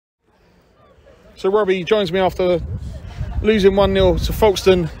So Robbie joins me after losing 1-0 to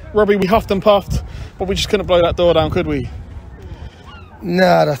Folkestone. Robbie, we huffed and puffed, but we just couldn't blow that door down, could we?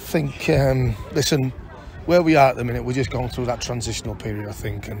 Nah, I think, listen, where we are at the minute, we're just going through that transitional period, I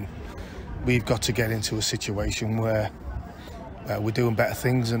think, and we've got to get into a situation where we're doing better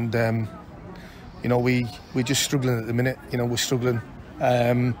things, and you know, we're just struggling at the minute. You know, we're struggling,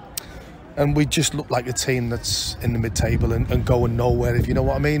 and we just look like a team that's in the mid-table and going nowhere, if you know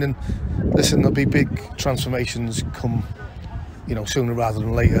what I mean. And listen, there'll be big transformations come, you know, sooner rather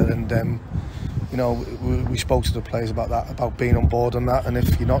than later, and you know, we spoke to the players about that, about being on board on that, and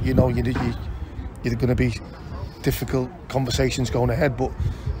if you're not, you know, you're going to be difficult conversations going ahead. But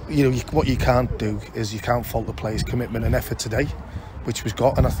you know, what you can't do is you can't fault the players' commitment and effort today, which was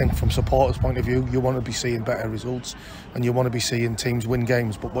got. And I think from supporters' point of view, you want to be seeing better results and you want to be seeing teams win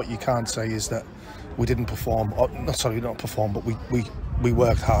games. But what you can't say is that we didn't perform, or not perform, but we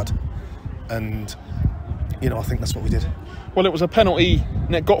worked hard, and you know, I think that's what we did. Well, it was a penalty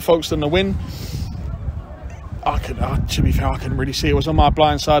and it got Folkestone the win. To be fair, I couldn't really see it. It was on my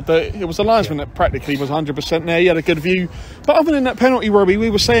blind side. It was the linesman that practically was 100% there. He had a good view. But other than that penalty, Robbie, we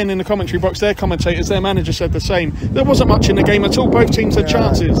were saying in the commentary box, their commentators, their manager said the same. There wasn't much in the game at all. Both teams had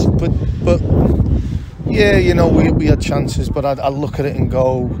chances. But yeah, you know, we had chances. But I look at it and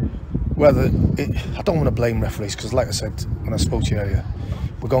go, I don't want to blame referees, because like I said when I spoke to you earlier,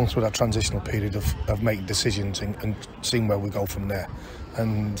 we're going through that transitional period of making decisions and seeing where we go from there.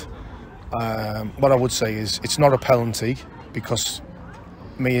 And what I would say is it's not a penalty, because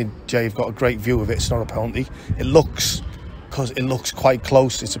me and Jay have got a great view of it. It's not a penalty. It looks quite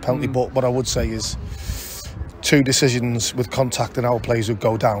close. It's a penalty, but what I would say is two decisions with contact and our players would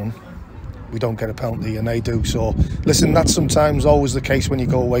go down. We don't get a penalty and they do. So listen, that's sometimes always the case when you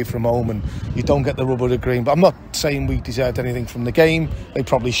go away from home and you don't get the rubber of the green. But I'm not saying we deserved anything from the game. They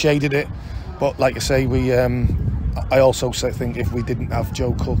probably shaded it. But like I say, I also think if we didn't have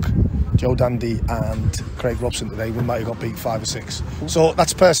Joe Cook, Joe Dandy and Craig Robson today, we might have got beat 5 or 6. So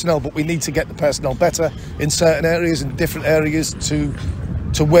that's personnel, but we need to get the personnel better in certain areas and different areas to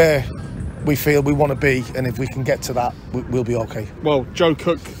where we feel we want to be, and if we can get to that, we'll be okay. Well, Joe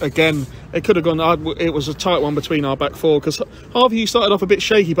Cook, again, it could have gone, it was a tight one between our back four, because Harvey Hughes started off a bit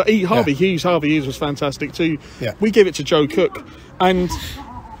shaky, but Harvey Hughes was fantastic too. Yeah. We give it to Joe Cook, and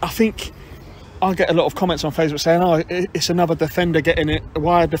I think I get a lot of comments on Facebook saying, oh, it's another defender getting it.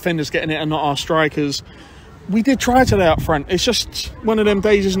 Why are defenders getting it and not our strikers? We did try today up front. It's just one of them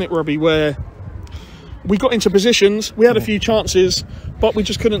days, isn't it, Robbie, where we got into positions, we had a few chances, but we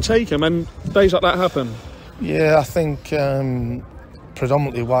just couldn't take them, and days like that happen. Yeah, I think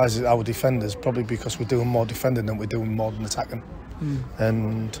predominantly why is it our defenders? Probably because we're doing more defending than we're doing more than attacking.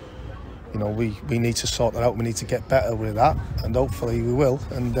 And you know, we need to sort that out. We need to get better with that, and hopefully we will.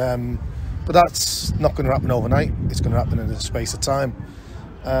 And but that's not going to happen overnight. It's going to happen in a space of time.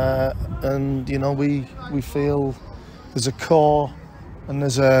 And you know, we feel there's a core and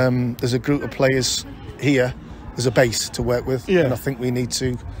there's a group of players here. There's a base to work with, and I think we need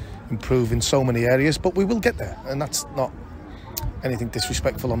to improve in so many areas, but we will get there. And that's not anything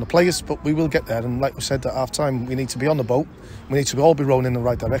disrespectful on the players, but we will get there. And like we said at half time, we need to be on the boat. We need to all be rowing in the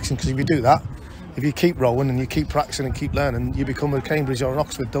right direction, because if you do that, if you keep rowing and you keep practicing and keep learning, you become a Cambridge or an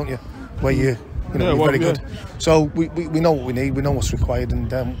Oxford, don't you? Where you're very good. So we know what we need, we know what's required, and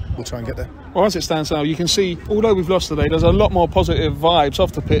we'll try and get there. Well, as it stands now, you can see, although we've lost today, there's a lot more positive vibes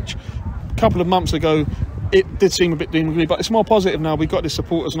off the pitch. A couple of months ago, it did seem a bit doom and gloom, but it's more positive now. We've got this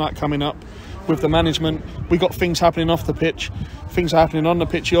supporters night coming up with the management. We got things happening off the pitch, things are happening on the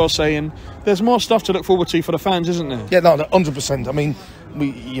pitch. You're saying there's more stuff to look forward to for the fans, isn't there? Yeah, no, 100%. I mean,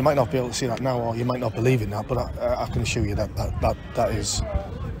 you might not be able to see that now, or you might not believe in that, but I can assure you that is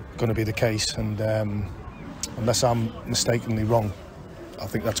going to be the case. And unless I'm mistakenly wrong, I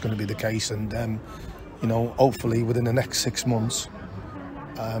think that's going to be the case. And you know, hopefully within the next 6 months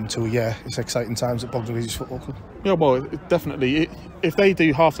to a year, it's exciting times at Bognor Regis Football Club. Yeah, well, definitely. If they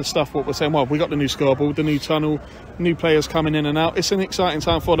do half the stuff what we're saying, well, we got the new scoreboard, the new tunnel, new players coming in and out. It's an exciting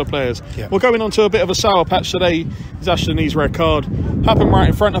time for the players. Yeah. We're going on to a bit of a sour patch today. It's Ashton Lee's red card. Happened right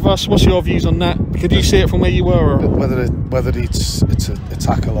in front of us. What's your views on that? Could you see it from where you were? Or? Whether it's a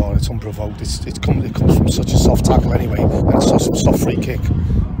tackle or it's unprovoked, it comes from such a soft tackle anyway, and it's such a soft free kick.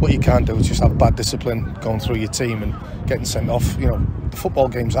 What you can't do is just have bad discipline going through your team and getting sent off. You know, the football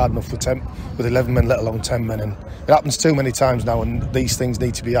game's hard enough with 11 men, let alone 10 men, and it happens too many times now, and these things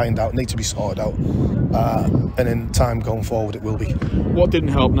need to be ironed out, need to be sorted out, and in time going forward it will be. What didn't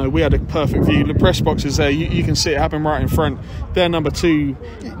help, no, we had a perfect view. The press box is there, you can see it happen right in front. Their number 2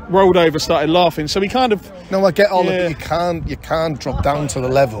 rolled over, started laughing, so we kind of... No, I get all of it. You can't drop down to the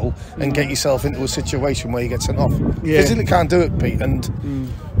level and get yourself into a situation where you get sent off. Physically can't do it, Pete, and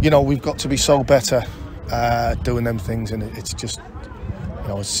you know, we've got to be so better doing them things, and it's just, you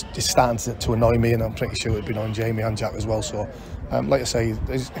know, it's starting to annoy me, and I'm pretty sure it'd be annoying Jamie and Jack as well. So like I say,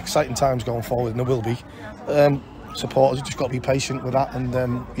 there's exciting times going forward, and there will be. Supporters have just got to be patient with that,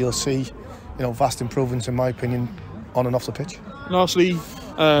 and you'll see, you know, vast improvements, in my opinion, on and off the pitch. Lastly,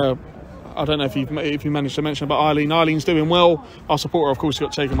 I don't know if you managed to mention about Eileen. Eileen's doing well. Our supporter, of course,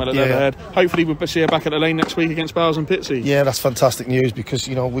 got taken well at Leatherhead. Hopefully we'll see her back at the Lane next week against Bowes and Pitsea. Yeah, that's fantastic news, because,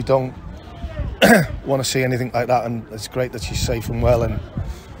 you know, we don't want to see anything like that, and it's great that she's safe and well,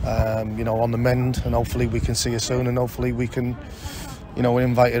 and you know, on the mend, and hopefully we can see her soon, and hopefully we can, you know,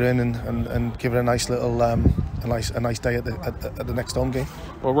 invite her in and give her a nice little a nice day at the next home game.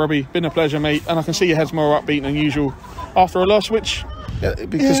 Well, Robbie, been a pleasure, mate, and I can see your head's more upbeat than usual after a loss, which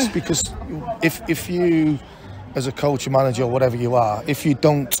because if you, as a coach or manager or whatever you are, if you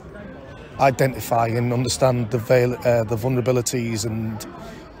don't identify and understand the vulnerabilities and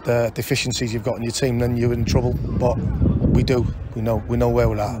the deficiencies you've got in your team, then you're in trouble. But we do. We know where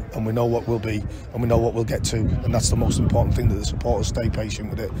we're at, and we know what we'll be, and we know what we'll get to, and that's the most important thing, that the supporters stay patient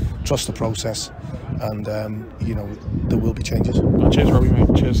with it, trust the process, and you know, there will be changes. Cheers, Robbie,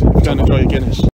 mate. Cheers. Go and enjoy your Guinness.